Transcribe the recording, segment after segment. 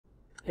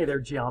Hey there,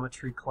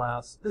 geometry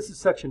class. This is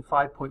section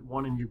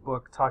 5.1 in your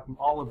book, talking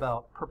all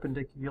about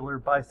perpendicular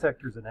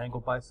bisectors and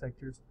angle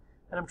bisectors.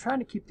 And I'm trying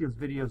to keep these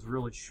videos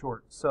really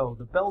short, so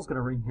the bell's going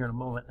to ring here in a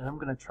moment, and I'm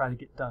going to try to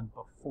get done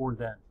before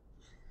then.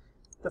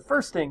 The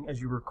first thing,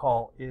 as you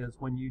recall, is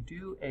when you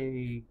do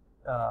a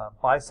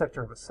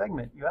bisector of a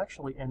segment, you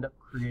actually end up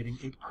creating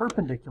a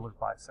perpendicular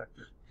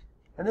bisector.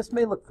 And this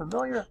may look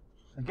familiar.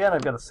 Again,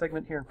 I've got a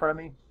segment here in front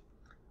of me.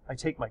 I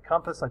take my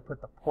compass, I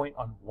put the point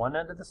on one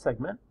end of the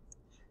segment,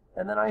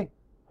 and then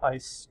I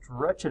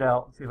stretch it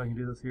out. Let's see if I can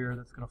do this here.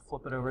 That's going to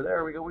flip it over.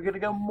 There we go. We're going to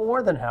go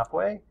more than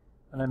halfway.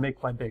 And I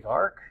make my big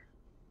arc,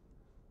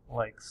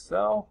 like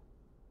so.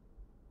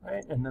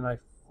 Right? And then I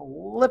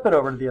flip it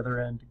over to the other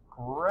end,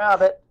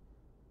 grab it,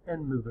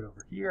 and move it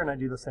over here. And I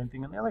do the same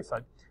thing on the other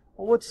side.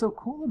 Well, what's so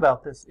cool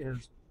about this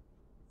is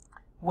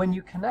when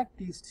you connect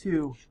these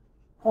two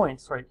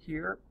points right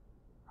here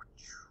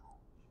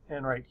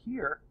and right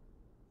here,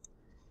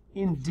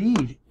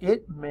 indeed,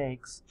 it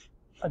makes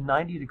a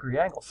 90-degree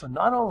angle. So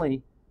not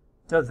only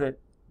does it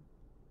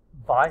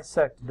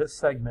bisect this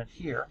segment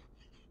here,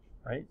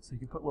 right? So you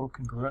can put little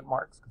congruent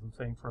marks, because I'm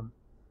saying from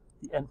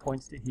the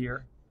endpoints to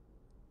here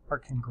are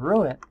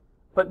congruent,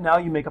 but now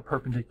you make a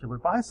perpendicular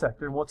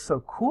bisector. And what's so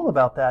cool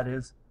about that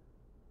is,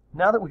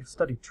 now that we've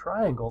studied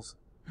triangles,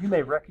 you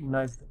may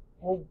recognize that,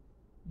 well,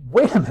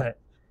 wait a minute.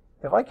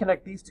 If I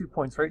connect these 2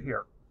 points right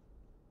here,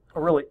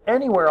 or really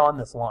anywhere on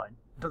this line,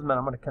 it doesn't matter,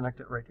 I'm going to connect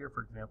it right here,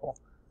 for example,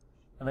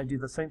 and I do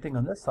the same thing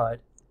on this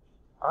side,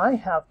 I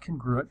have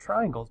congruent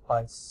triangles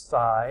by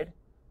side,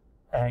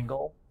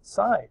 angle,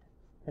 side.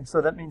 And so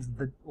that means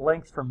the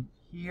length from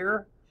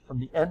here, from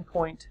the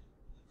endpoint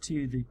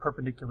to the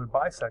perpendicular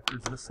bisector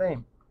is the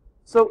same.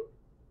 So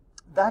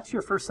that's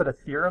your first set of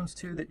theorems,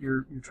 too, that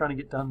you're trying to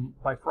get done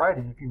by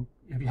Friday.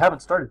 If you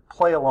haven't started,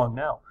 play along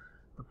now.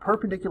 The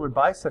perpendicular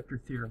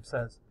bisector theorem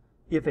says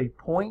if a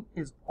point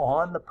is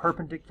on the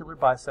perpendicular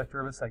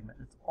bisector of a segment,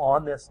 it's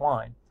on this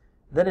line,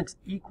 then it's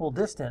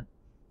equidistant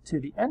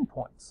to the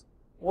endpoints.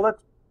 Well,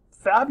 that's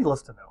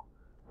fabulous to know,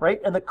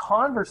 right? And the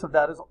converse of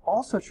that is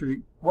also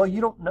true. Well,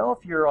 you don't know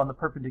if you're on the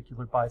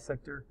perpendicular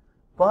bisector,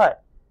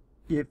 but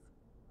if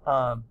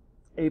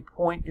a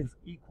point is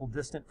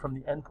equidistant from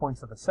the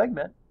endpoints of a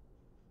segment,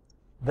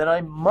 then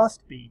I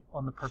must be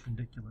on the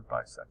perpendicular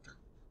bisector.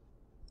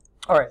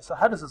 All right, so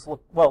how does this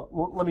look? Well,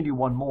 let me do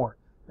one more,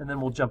 and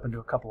then we'll jump into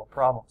a couple of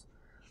problems.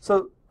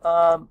 So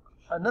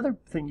another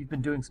thing you've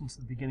been doing since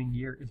the beginning of the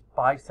year is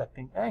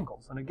bisecting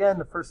angles. And again,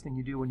 the first thing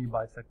you do when you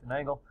bisect an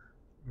angle,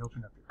 you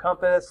open up your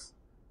compass,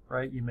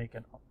 right? You make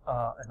an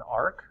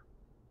arc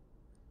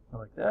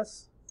like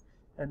this,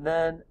 and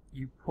then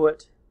you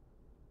put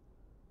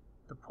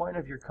the point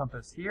of your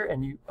compass here,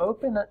 and you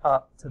open it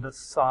up to the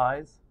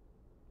size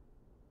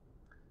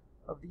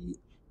of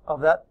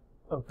that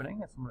opening.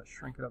 So I'm going to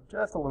shrink it up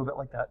just a little bit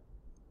like that,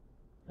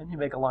 and you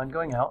make a line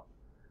going out,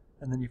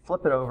 and then you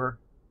flip it over.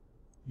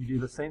 You do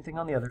the same thing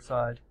on the other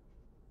side.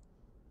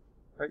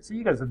 Right? So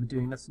you guys have been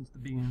doing this since the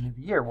beginning of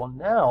the year. Well,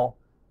 now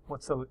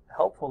what's so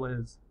helpful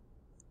is,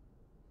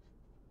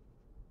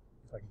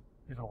 if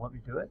it'll let me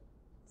do it.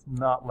 It's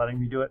not letting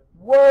me do it.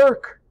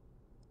 Work!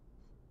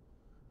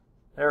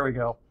 There we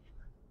go.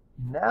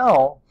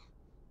 Now,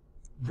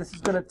 this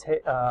is going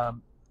to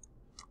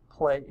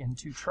play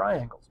into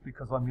triangles,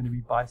 because I'm going to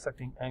be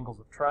bisecting angles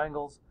of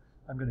triangles.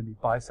 I'm going to be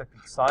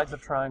bisecting sides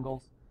of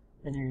triangles,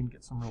 and you're going to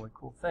get some really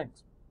cool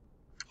things.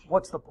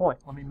 What's the point?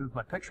 Let me move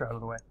my picture out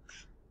of the way.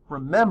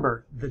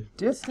 Remember, the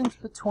distance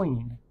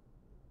between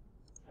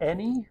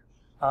any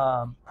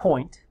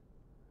point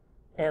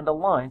and a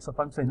line, so if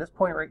I'm saying this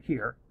point right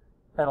here,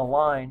 and a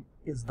line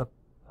is the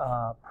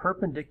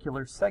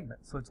perpendicular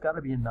segment, so it's got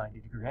to be a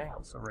 90-degree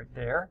angle. So right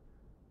there,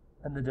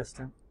 and the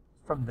distance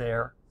from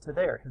there to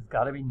there has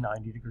got to be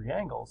 90-degree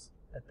angles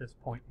at this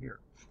point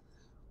here.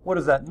 What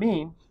does that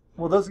mean?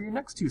 Well, those are your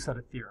next two set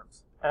of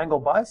theorems.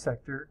 Angle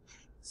bisector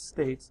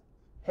states,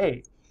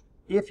 hey,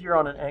 if you're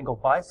on an angle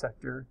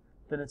bisector,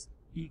 then it's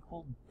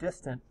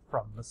equidistant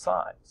from the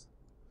sides.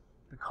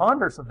 The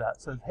converse of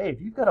that says, hey, if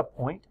you've got a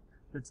point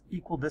that's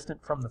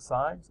equidistant from the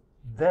sides,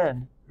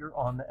 then you're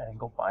on the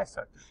angle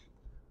bisector.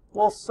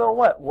 Well, so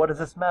what? What does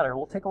this matter?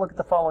 We'll take a look at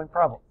the following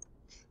problem.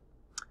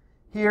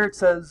 Here it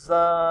says,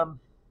 I've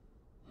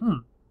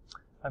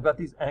got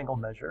these angle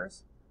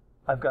measures.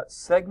 I've got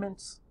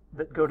segments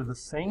that go to the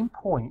same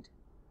point,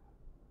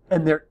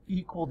 and they're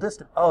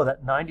equidistant. Oh,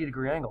 that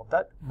 90-degree angle.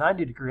 That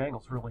 90-degree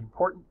angle is really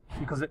important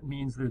because it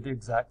means they're the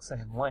exact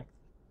same length.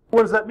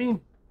 What does that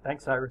mean?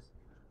 Thanks, Iris.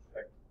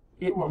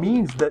 It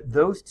means that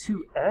those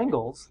two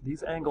angles,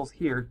 these angles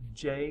here,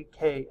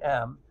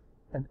 JKM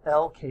and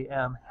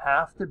LKM,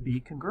 have to be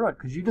congruent,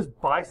 because you just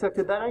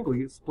bisected that angle.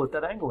 You split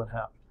that angle in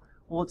half.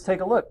 Well, let's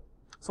take a look.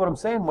 So what I'm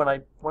saying,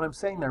 when I'm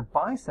saying they're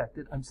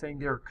bisected, I'm saying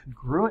they're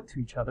congruent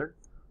to each other.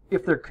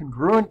 If they're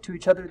congruent to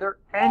each other, their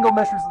angle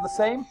measures are the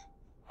same.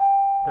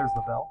 There's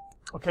the bell.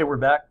 Okay, we're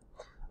back.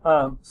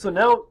 So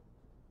now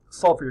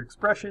solve for your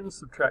expressions.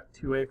 Subtract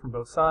 2a from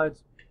both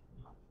sides.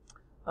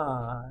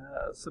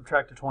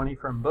 Subtract a 20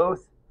 from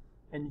both.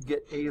 and you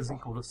get A is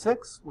equal to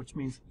 6, which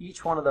means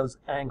each one of those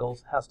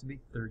angles has to be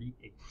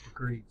 38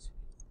 degrees.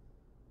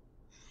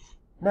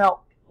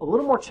 Now, a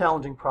little more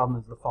challenging problem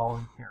is the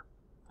following here.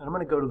 And I'm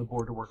going to go to the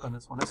board to work on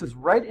this one. It says,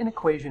 write an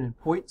equation in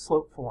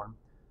point-slope form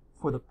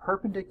for the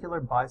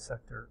perpendicular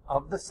bisector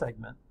of the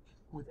segment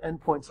with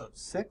endpoints of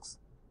 6,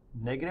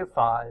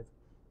 -5,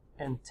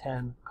 and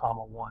 10,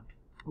 1.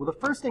 Well, the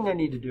first thing I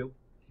need to do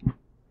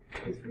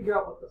is figure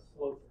out what the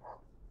slope is.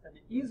 And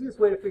the easiest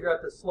way to figure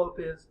out the slope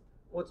is,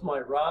 what's my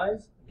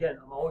rise? Again,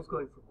 I'm always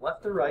going from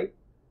left to right.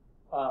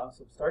 So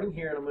I'm starting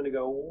here, and I'm going to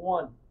go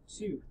 1,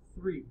 2,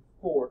 3,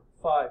 4,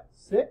 5,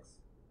 6.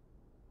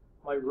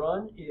 My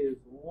run is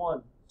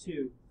 1,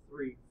 2,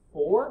 3,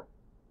 4.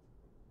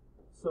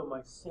 So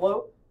my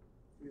slope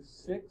is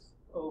 6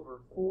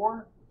 over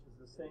 4, which is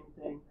the same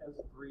thing as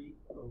 3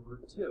 over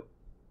 2.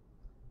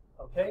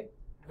 Okay,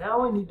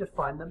 now I need to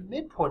find the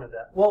midpoint of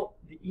that. Well,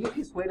 the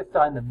easiest way to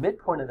find the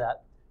midpoint of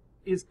that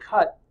is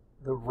cut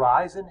the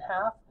rise in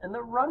half and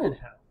the run in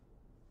half.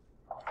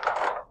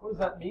 What does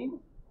that mean?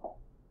 Well,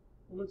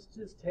 let's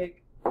just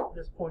take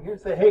this point here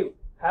and say, hey,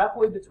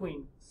 halfway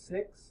between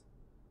 6,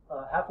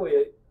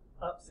 halfway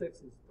up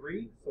 6 is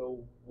 3,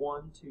 so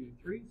 1, 2,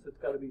 3, so it's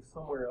got to be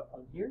somewhere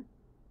on here.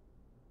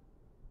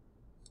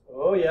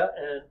 Oh yeah,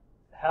 and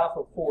half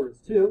of 4 is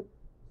 2,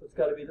 so it's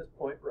got to be this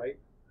point right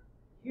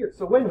here.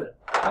 So wait a minute,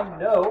 I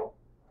know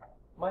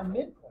my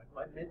midpoint.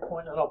 My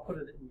midpoint, and I'll put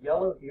it in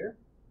yellow here,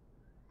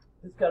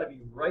 it's got to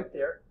be right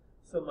there.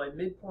 So my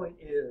midpoint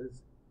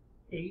is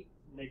 8,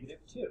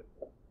 -2.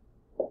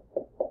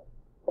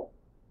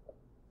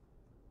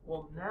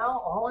 Well, now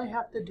all I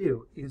have to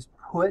do is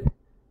put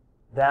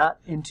that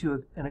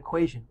into an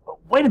equation.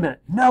 But wait a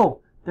minute,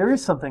 no, there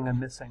is something I'm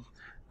missing.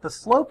 The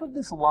slope of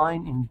this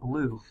line in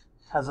blue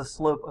has a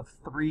slope of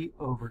 3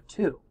 over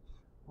 2.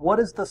 What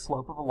is the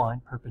slope of a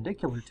line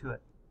perpendicular to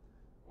it?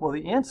 Well,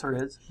 the answer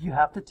is you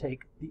have to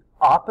take the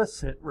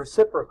opposite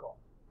reciprocal,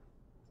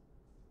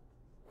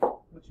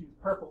 which is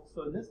purple.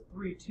 So in this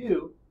 3,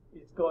 2,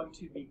 it's going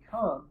to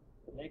become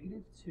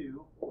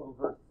 -2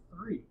 over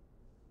 3.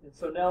 And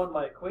so now in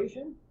my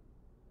equation,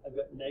 I've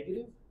got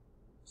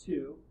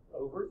 -2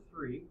 over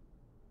 3,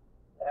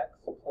 x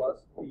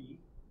plus b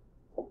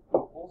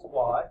equals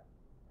y.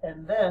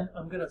 And then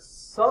I'm going to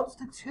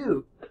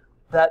substitute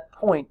that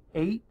point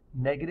 8,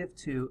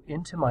 -2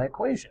 into my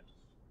equation.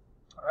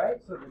 All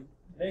right, so the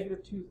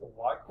 -2 is the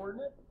y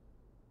coordinate.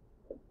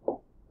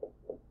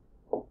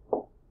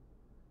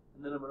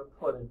 And then I'm going to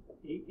put an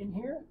 8 in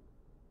here.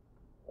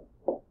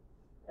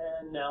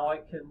 And now I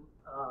can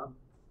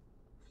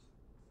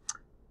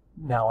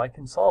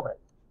solve it.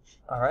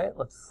 All right,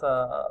 let's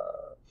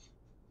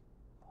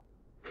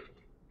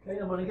okay,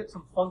 I'm going to get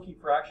some funky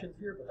fractions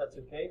here, but that's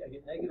okay. I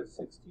get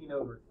 -16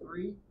 over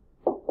 3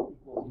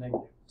 equals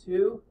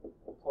 -2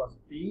 plus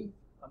b.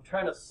 I'm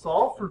trying to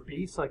solve for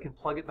b so I can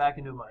plug it back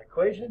into my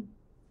equation.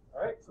 All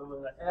right, so I'm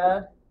going to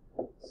add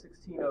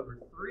 16 over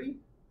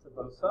 3 to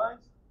both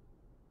sides.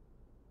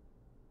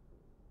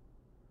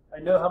 I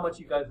know how much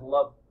you guys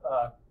love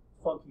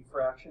funky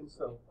fractions,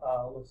 so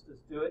let's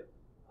just do it.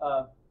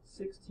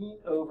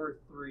 16 over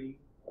 3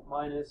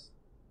 minus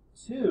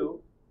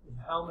 2 in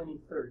how many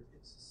thirds?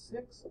 It's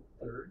 6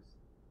 thirds.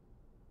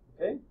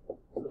 Okay,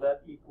 so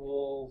that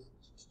equals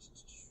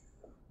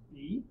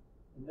b,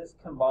 and this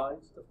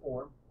combines to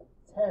form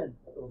 10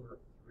 over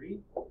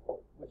 3,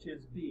 which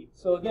is b.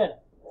 So again,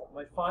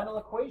 my final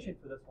equation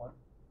for this one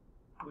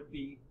would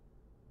be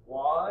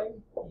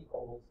y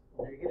equals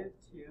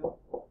 -2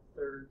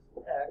 thirds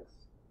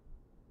x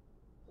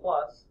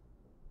plus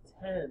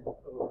 10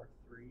 over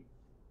 3.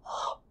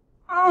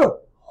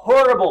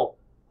 Horrible,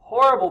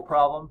 horrible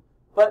problem,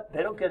 but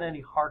they don't get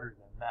any harder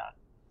than that.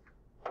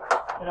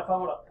 And if I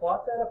want to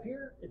plot that up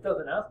here, it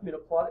doesn't ask me to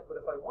plot it, but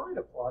if I wanted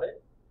to plot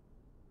it,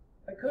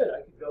 I could.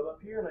 I could go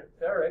up here and I could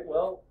say, all right,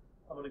 well,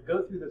 I'm going to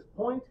go through this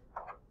point.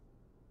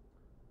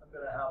 I'm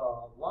going to have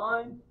a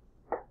line.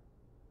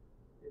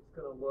 It's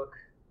going to look,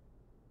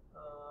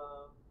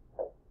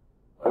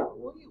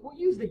 we'll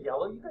use the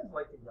yellow. You guys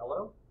like the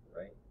yellow,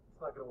 right?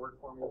 It's not going to work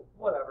for me.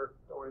 Whatever.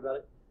 Don't worry about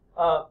it.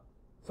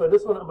 So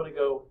this one I'm going to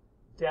go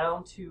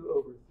down 2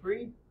 over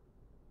 3.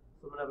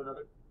 So I'm going to have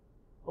another,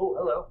 oh,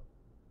 hello.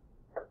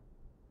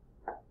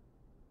 So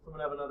I'm going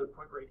to have another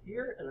point right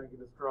here, and I can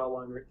just draw a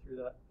line right through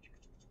that.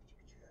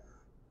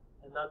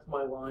 And that's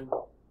my line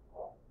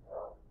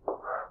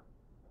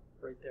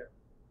right there.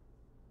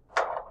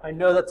 I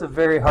know that's a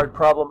very hard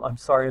problem. I'm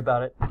sorry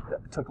about it.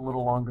 It took a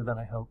little longer than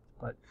I hoped,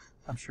 but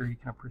I'm sure you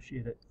can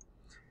appreciate it.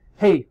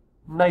 Hey,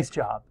 nice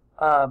job.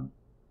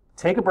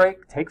 Take a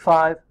break, take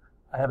 5.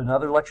 I have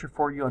another lecture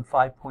for you on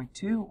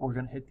 5.2. We're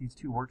going to hit these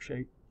 2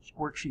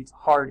 worksheets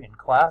hard in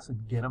class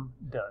and get them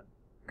done.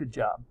 Good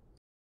job.